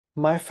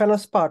My fellow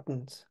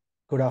Spartans,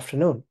 good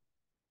afternoon.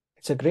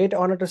 It's a great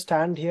honor to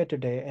stand here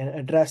today and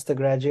address the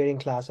graduating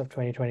class of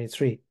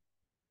 2023.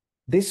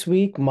 This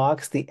week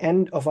marks the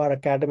end of our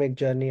academic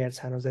journey at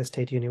San Jose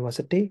State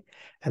University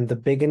and the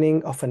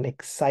beginning of an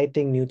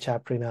exciting new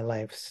chapter in our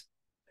lives.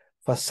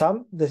 For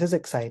some, this is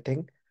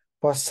exciting.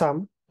 For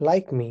some,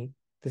 like me,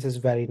 this is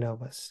very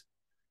nervous.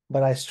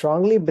 But I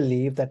strongly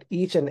believe that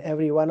each and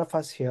every one of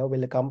us here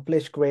will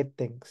accomplish great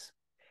things.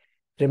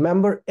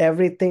 Remember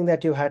everything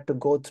that you had to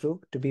go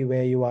through to be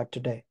where you are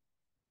today.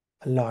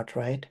 A lot,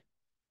 right?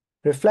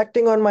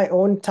 Reflecting on my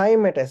own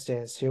time at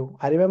SJSU,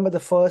 I remember the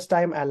first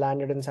time I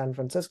landed in San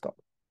Francisco.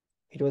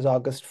 It was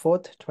August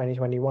 4th,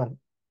 2021.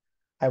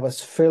 I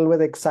was filled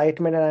with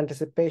excitement and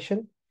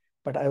anticipation,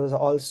 but I was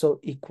also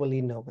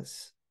equally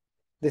nervous.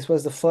 This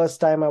was the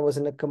first time I was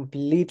in a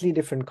completely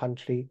different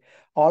country,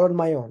 all on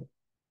my own.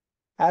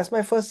 As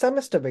my first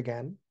semester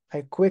began,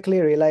 I quickly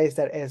realized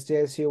that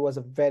SJSU was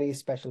a very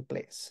special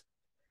place.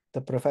 The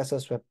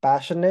professors were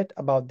passionate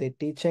about their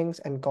teachings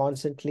and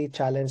constantly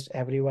challenged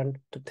everyone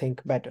to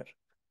think better.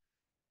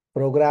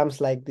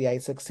 Programs like the I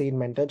Succeed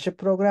mentorship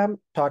program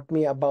taught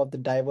me about the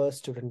diverse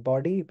student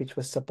body, which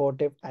was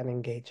supportive and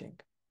engaging.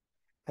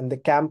 And the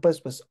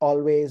campus was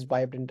always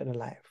vibrant and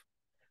alive.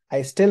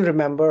 I still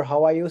remember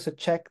how I used to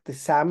check the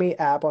SAMI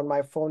app on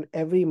my phone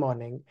every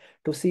morning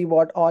to see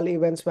what all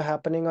events were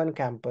happening on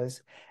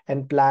campus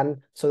and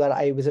plan so that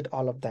I visit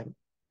all of them.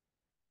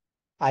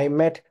 I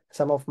met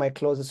some of my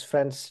closest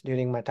friends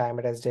during my time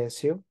at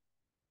SJSU.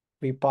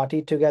 We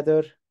partied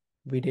together,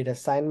 we did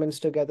assignments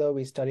together,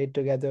 we studied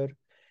together,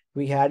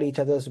 we had each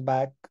other's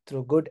back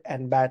through good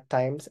and bad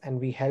times, and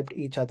we helped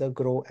each other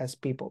grow as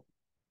people.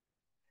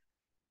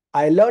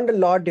 I learned a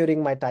lot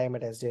during my time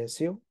at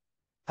SJSU.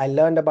 I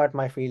learned about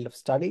my field of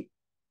study,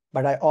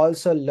 but I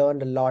also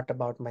learned a lot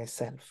about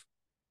myself.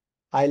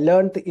 I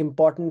learned the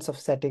importance of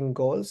setting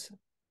goals,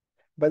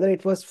 whether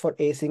it was for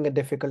acing a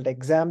difficult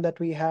exam that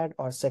we had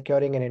or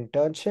securing an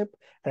internship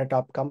at a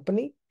top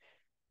company.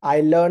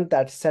 I learned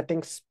that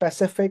setting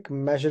specific,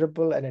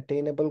 measurable, and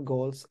attainable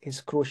goals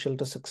is crucial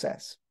to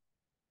success.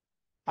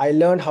 I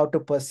learned how to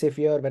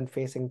persevere when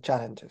facing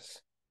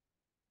challenges.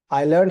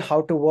 I learned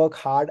how to work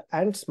hard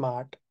and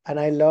smart, and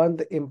I learned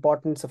the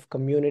importance of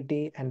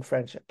community and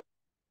friendship.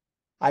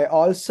 I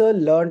also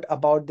learned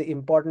about the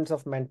importance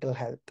of mental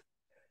health.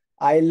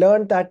 I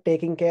learned that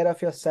taking care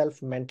of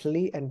yourself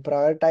mentally and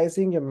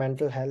prioritizing your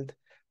mental health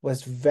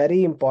was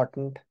very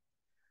important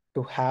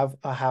to have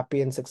a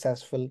happy and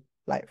successful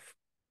life.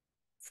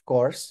 Of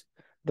course,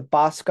 the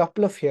past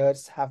couple of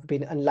years have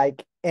been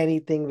unlike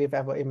anything we've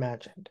ever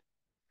imagined.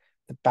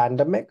 The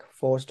pandemic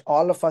forced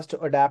all of us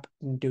to adapt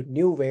to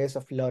new ways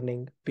of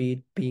learning, be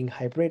it being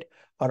hybrid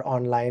or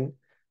online,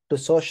 to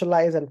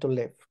socialize and to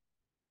live.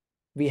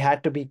 We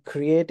had to be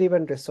creative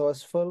and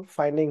resourceful,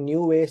 finding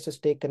new ways to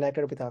stay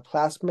connected with our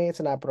classmates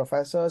and our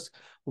professors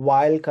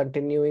while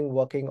continuing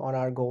working on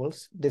our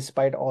goals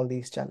despite all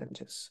these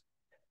challenges.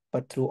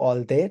 But through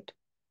all that,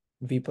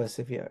 we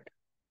persevered.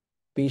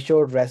 We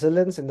showed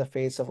resilience in the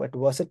face of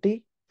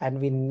adversity, and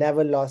we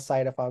never lost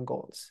sight of our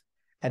goals.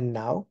 And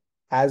now,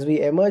 as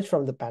we emerge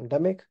from the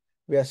pandemic,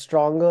 we are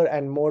stronger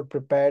and more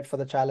prepared for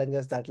the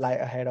challenges that lie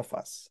ahead of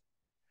us.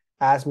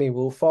 As we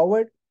move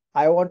forward,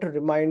 I want to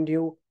remind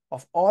you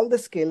of all the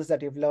skills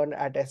that you've learned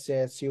at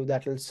SJSU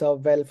that will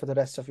serve well for the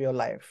rest of your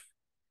life.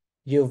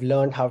 You've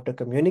learned how to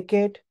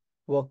communicate,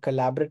 work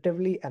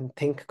collaboratively, and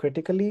think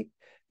critically.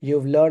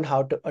 You've learned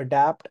how to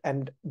adapt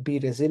and be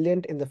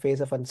resilient in the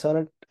face of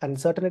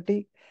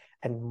uncertainty.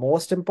 And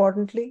most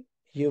importantly,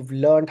 you've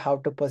learned how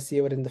to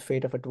persevere in the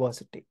face of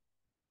adversity.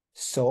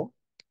 So,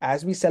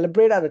 as we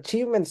celebrate our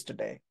achievements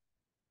today,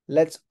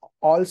 let's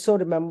also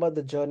remember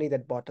the journey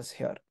that brought us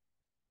here.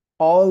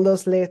 All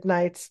those late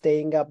nights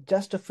staying up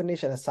just to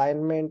finish an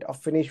assignment or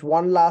finish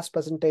one last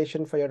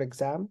presentation for your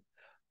exam,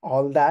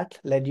 all that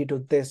led you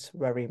to this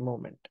very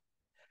moment.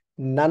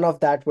 None of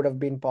that would have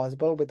been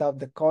possible without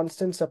the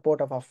constant support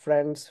of our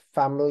friends,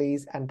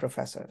 families, and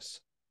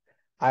professors.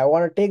 I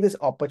want to take this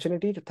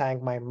opportunity to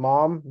thank my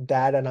mom,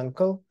 dad, and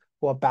uncle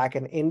who are back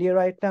in India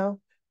right now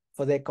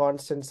for their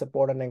constant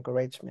support and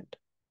encouragement.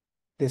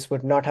 This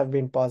would not have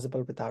been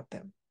possible without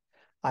them.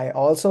 I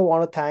also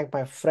want to thank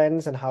my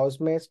friends and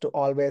housemates to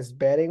always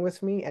bearing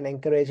with me and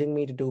encouraging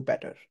me to do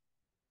better.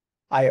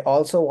 I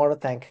also want to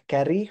thank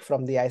Kerry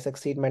from the I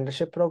Succeed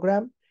mentorship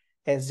program.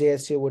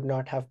 SJSU would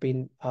not have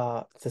been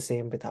the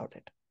same without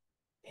it.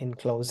 In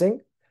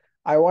closing,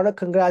 I want to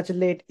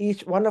congratulate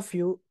each one of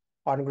you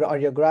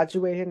on your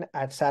graduation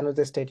at San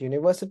Jose State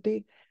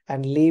University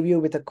and leave you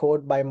with a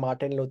quote by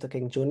Martin Luther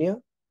King Jr.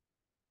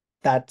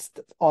 that's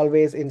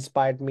always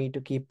inspired me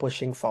to keep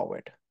pushing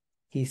forward.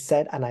 He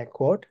said, and I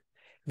quote,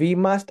 "We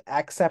must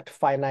accept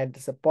finite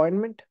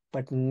disappointment,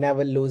 but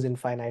never lose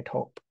infinite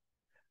hope."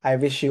 I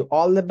wish you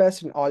all the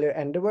best in all your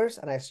endeavors,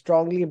 and I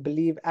strongly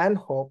believe and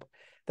hope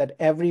that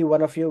every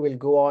one of you will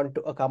go on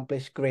to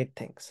accomplish great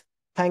things.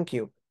 Thank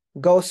you.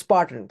 Go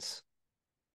Spartans!